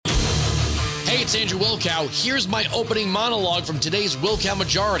Hey, it's Andrew Wilkow. Here's my opening monologue from today's Wilkow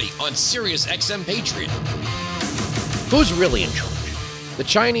Majority on Sirius XM Patriot. Who's really in charge? The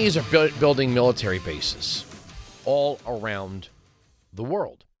Chinese are building military bases all around the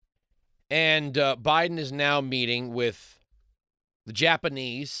world. And Biden is now meeting with the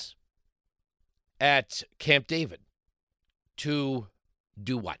Japanese at Camp David to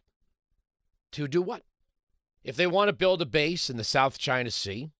do what? To do what? If they want to build a base in the South China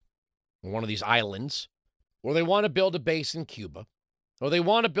Sea, or one of these islands, or they want to build a base in Cuba, or they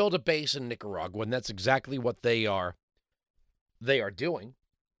want to build a base in Nicaragua, and that's exactly what they are doing,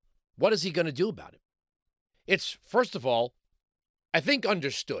 what is he going to do about it? It's, first of all, I think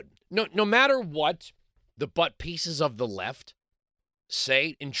understood. No matter what the butt pieces of the left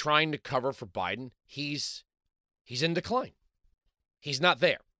say in trying to cover for Biden, he's in decline. He's not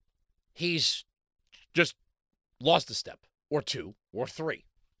there. He's just lost a step, or two, or three.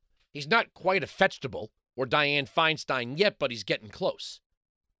 He's not quite a vegetable or Dianne Feinstein yet, but he's getting close.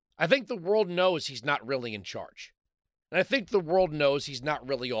 I think the world knows he's not really in charge. And I think the world knows he's not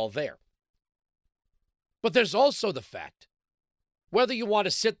really all there. But there's also the fact, whether you want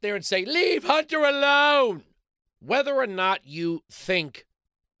to sit there and say, leave Hunter alone, whether or not you think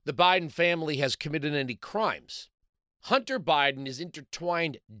the Biden family has committed any crimes, Hunter Biden is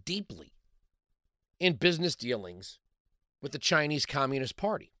intertwined deeply in business dealings with the Chinese Communist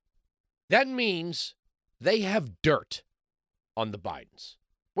Party. That means they have dirt on the Bidens,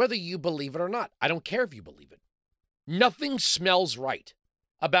 whether you believe it or not. I don't care if you believe it. Nothing smells right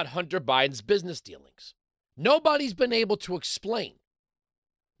about Hunter Biden's business dealings. Nobody's been able to explain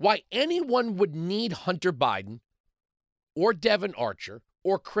why anyone would need Hunter Biden or Devin Archer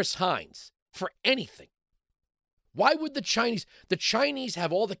or Chris Hines for anything. Why would the Chinese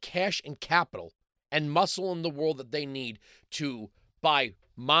have all the cash and capital and muscle in the world that they need to buy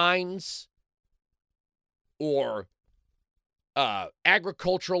mines or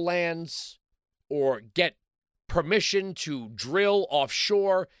agricultural lands or get permission to drill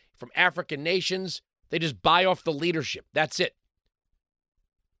offshore from African nations? They just buy off the leadership. That's it.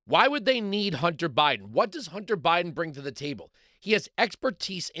 Why would they need Hunter Biden? What does Hunter Biden bring to the table? He has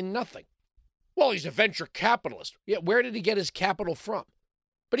expertise in nothing. Well, he's a venture capitalist. Yeah, where did he get his capital from?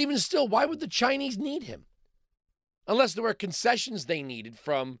 But even still, why would the Chinese need him? Unless there were concessions they needed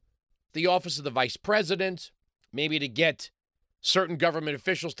from the office of the vice president, maybe to get certain government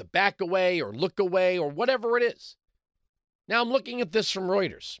officials to back away or look away or whatever it is. Now I'm looking at this from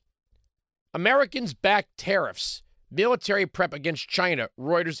Reuters. Americans back tariffs, military prep against China,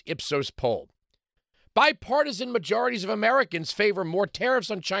 Reuters Ipsos poll. Bipartisan majorities of Americans favor more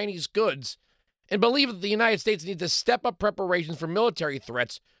tariffs on Chinese goods and believe that the United States needs to step up preparations for military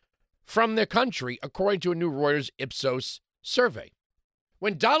threats from their country, according to a new Reuters Ipsos survey.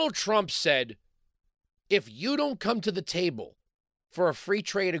 When Donald Trump said, if you don't come to the table for a free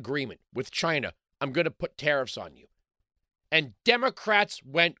trade agreement with China, I'm going to put tariffs on you. And Democrats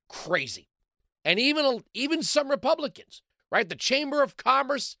went crazy. And even some Republicans, right? The Chamber of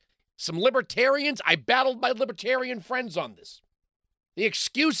Commerce, some libertarians. I battled my libertarian friends on this. The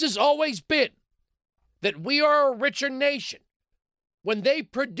excuse has always been that we are a richer nation when they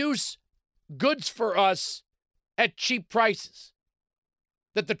produce goods for us at cheap prices.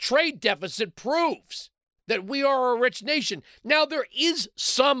 That the trade deficit proves that we are a rich nation. Now, there is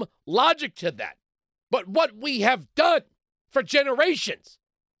some logic to that. But what we have done for generations,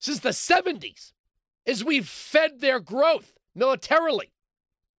 since the 70s, is we've fed their growth militarily.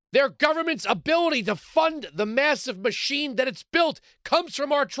 Their government's ability to fund the massive machine that it's built comes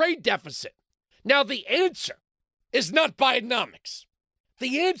from our trade deficit. Now, the answer is not Bidenomics.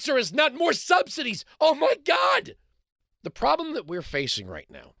 The answer is not more subsidies. Oh, my God. The problem that we're facing right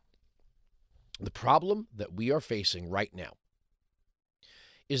now,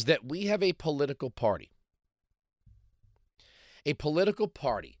 is that we have a political party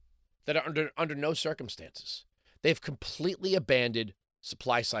that are under no circumstances. They've completely abandoned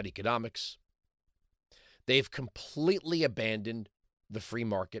supply-side economics. They've completely abandoned the free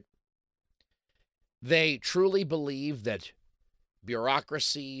market. They truly believe that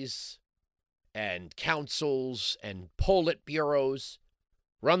bureaucracies and councils and politburos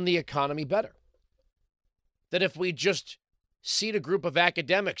run the economy better. That if we just seat a group of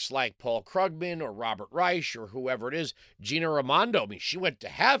academics like Paul Krugman or Robert Reich or whoever it is, Gina Raimondo, she went to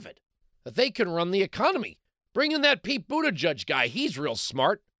Harvard, that they can run the economy. Bring in that Pete Buttigieg guy. He's real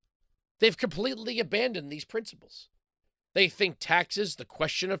smart. They've completely abandoned these principles. They think taxes, the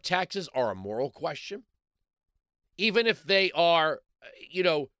question of taxes, are a moral question. Even if they are,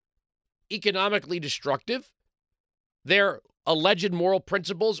 economically destructive, they're alleged moral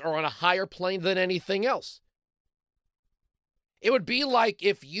principles are on a higher plane than anything else. It would be like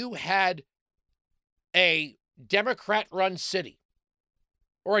if you had a Democrat-run city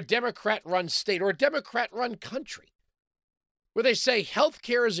or a Democrat-run state or a Democrat-run country where they say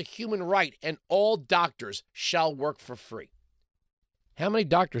healthcare is a human right and all doctors shall work for free. How many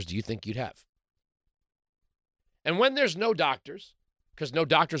doctors do you think you'd have? And when there's no doctors, because no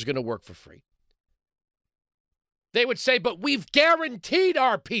doctor's going to work for free, they would say, but we've guaranteed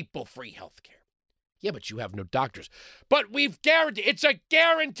our people free health care. Yeah, but you have no doctors. But we've guaranteed, it's a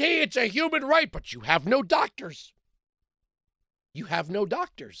guarantee, it's a human right, but you have no doctors. You have no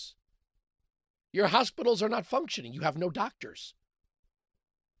doctors. Your hospitals are not functioning. You have no doctors.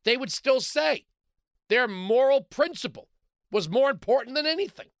 They would still say their moral principle was more important than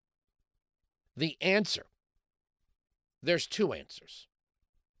anything. The answer, there's two answers.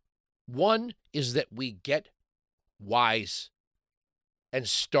 One is that we get wise and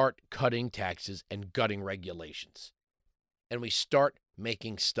start cutting taxes and gutting regulations. And we start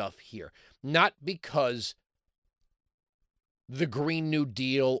making stuff here. Not because the Green New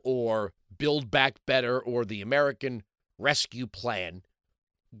Deal or Build Back Better or the American Rescue Plan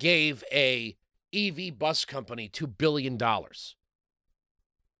gave a EV bus company $2 billion. That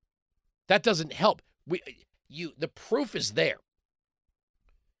doesn't help. The proof is there.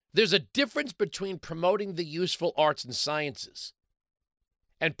 There's a difference between promoting the useful arts and sciences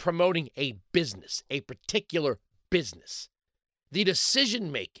and promoting a business, a particular business. The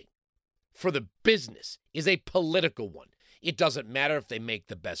decision-making for the business is a political one. It doesn't matter if they make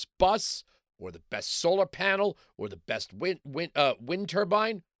the best bus or the best solar panel or the best wind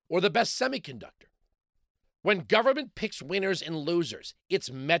turbine or the best semiconductor. When government picks winners and losers, its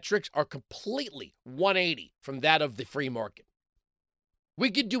metrics are completely 180 from that of the free market. We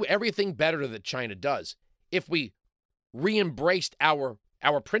could do everything better that China does if we re-embraced our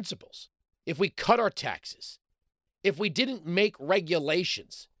principles, if we cut our taxes, if we didn't make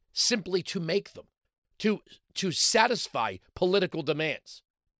regulations simply to make them, to satisfy political demands,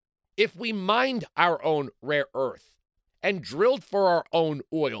 if we mined our own rare earth and drilled for our own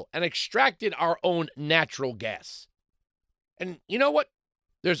oil and extracted our own natural gas. And you know what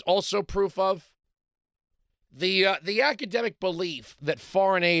there's also proof of? The academic belief that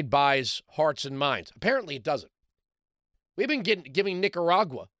foreign aid buys hearts and minds. Apparently it doesn't. We've been giving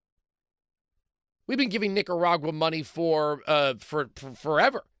Nicaragua. We've been giving Nicaragua money for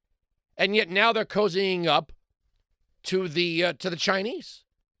forever. And yet now they're cozying up to the Chinese.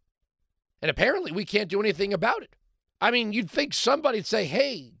 And apparently we can't do anything about it. I mean, you'd think somebody'd say,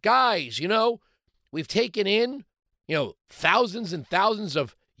 hey, guys, we've taken in, thousands and thousands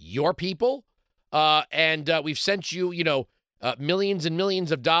of your people, and we've sent you, millions and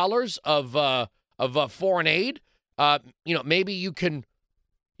millions of dollars of foreign aid. Maybe you can,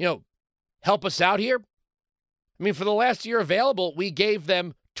 help us out here. I mean, for the last year available, we gave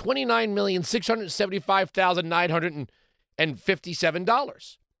them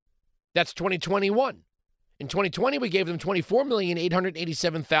 $29,675,957. That's 2021. In 2020, we gave them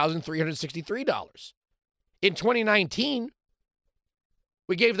 $24,887,363. In 2019,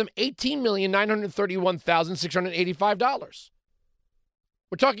 we gave them $18,931,685.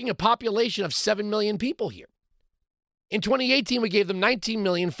 We're talking a population of 7 million people here. In 2018, we gave them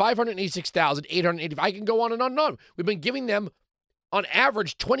 $19,586,885. I can go on and on and on. We've been giving them, on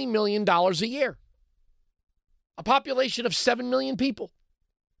average, $20 million a year. A population of 7 million people.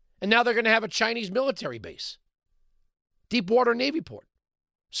 And now they're going to have a Chinese military base. Deepwater Navy port.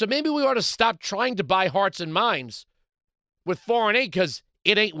 So maybe we ought to stop trying to buy hearts and minds with foreign aid because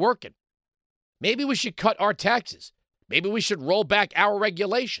it ain't working. Maybe we should cut our taxes. Maybe we should roll back our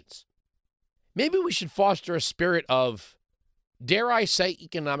regulations. Maybe we should foster a spirit of, dare I say,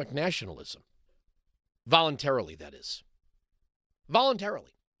 economic nationalism. Voluntarily, that is.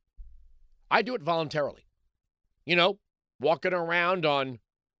 Voluntarily. I do it voluntarily. Walking around on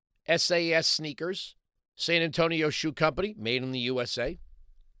SAS sneakers, San Antonio Shoe Company, made in the USA,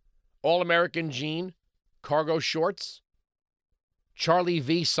 All-American Jean cargo shorts, Charlie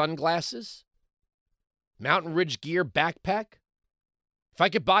V sunglasses, Mountain Ridge Gear backpack. If I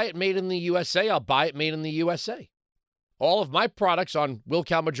could buy it made in the USA, I'll buy it made in the USA. All of my products on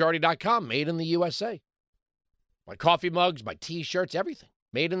willcalmajority.com, made in the USA. My coffee mugs, my T-shirts, everything,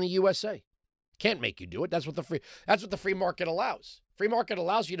 made in the USA. Can't make you do it. That's what the free market allows. Free market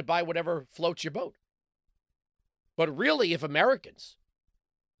allows you to buy whatever floats your boat. But really, if Americans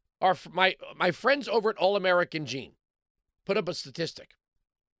are, my friends over at All American Jean put up a statistic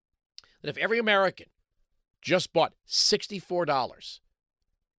that if every American just bought $64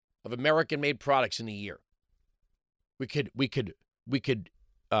 of American-made products in a year, We could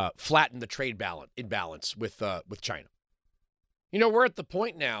flatten the trade imbalance with China. You know, we're at the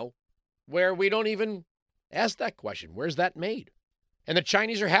point now where we don't even ask that question. Where's that made? And the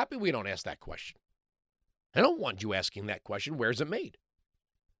Chinese are happy we don't ask that question. I don't want you asking that question. Where's it made?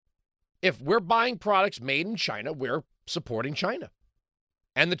 If we're buying products made in China, we're supporting China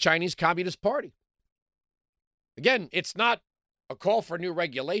and the Chinese Communist Party. Again, it's not a call for new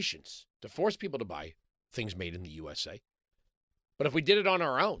regulations to force people to buy things made in the USA. But if we did it on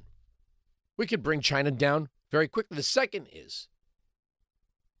our own, we could bring China down very quickly. The second is,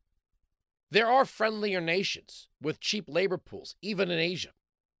 there are friendlier nations with cheap labor pools, even in Asia.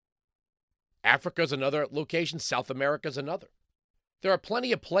 Africa's another location. South America's another. There are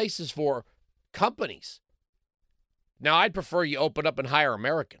plenty of places for companies. Now, I'd prefer you open up and hire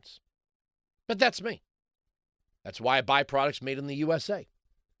Americans. But that's me. That's why I buy products made in the USA.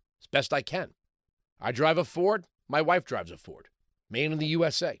 As best I can. I drive a Ford. My wife drives a Ford. Made in the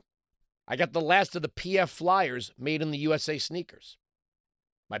USA. I got the last of the PF Flyers made in the USA sneakers.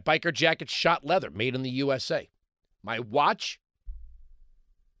 My biker jacket's shot leather, made in the USA. My watch,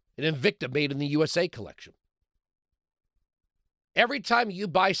 an Invicta made in the USA collection. Every time you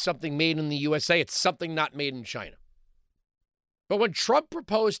buy something made in the USA, it's something not made in China. But when Trump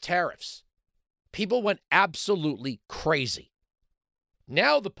proposed tariffs, people went absolutely crazy.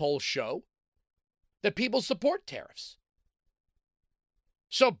 Now the polls show that people support tariffs.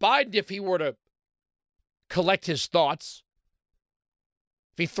 So Biden, if he were to collect his thoughts,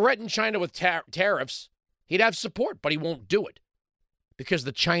 if he threatened China with tariffs, he'd have support, but he won't do it because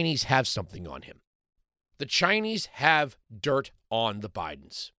the Chinese have something on him. The Chinese have dirt on the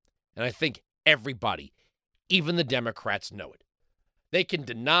Bidens. And I think everybody, even the Democrats, know it. They can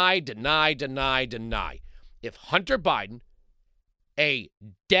deny. If Hunter Biden, a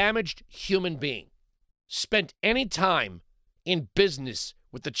damaged human being, spent any time in business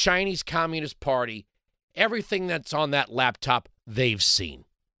with the Chinese Communist Party, everything that's on that laptop, they've seen.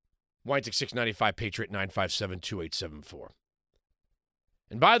 Weinzig 695, Patriot 957-2874.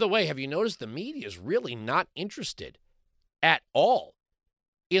 And by the way, have you noticed the media is really not interested at all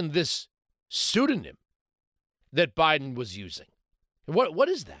in this pseudonym that Biden was using? What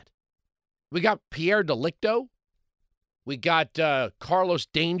is that? We got Pierre Delicto. We got Carlos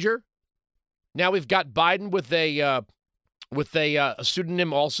Danger. Now we've got Biden with a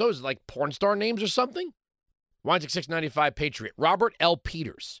pseudonym also. Is it like porn star names or something? Weinzig 695, Patriot. Robert L.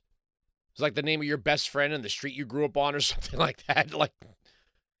 Peters. It's like the name of your best friend in the street you grew up on or something like that. Like,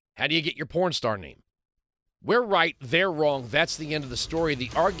 how do you get your porn star name? We're right, they're wrong. That's the end of the story. The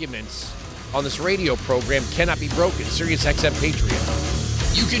arguments on this radio program cannot be broken. Sirius XM Patriot.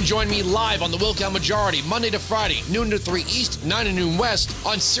 You can join me live on the Wilkow Majority, Monday to Friday, noon to 3 East, 9 to noon West,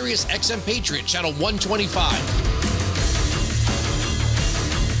 on Sirius XM Patriot, channel 125.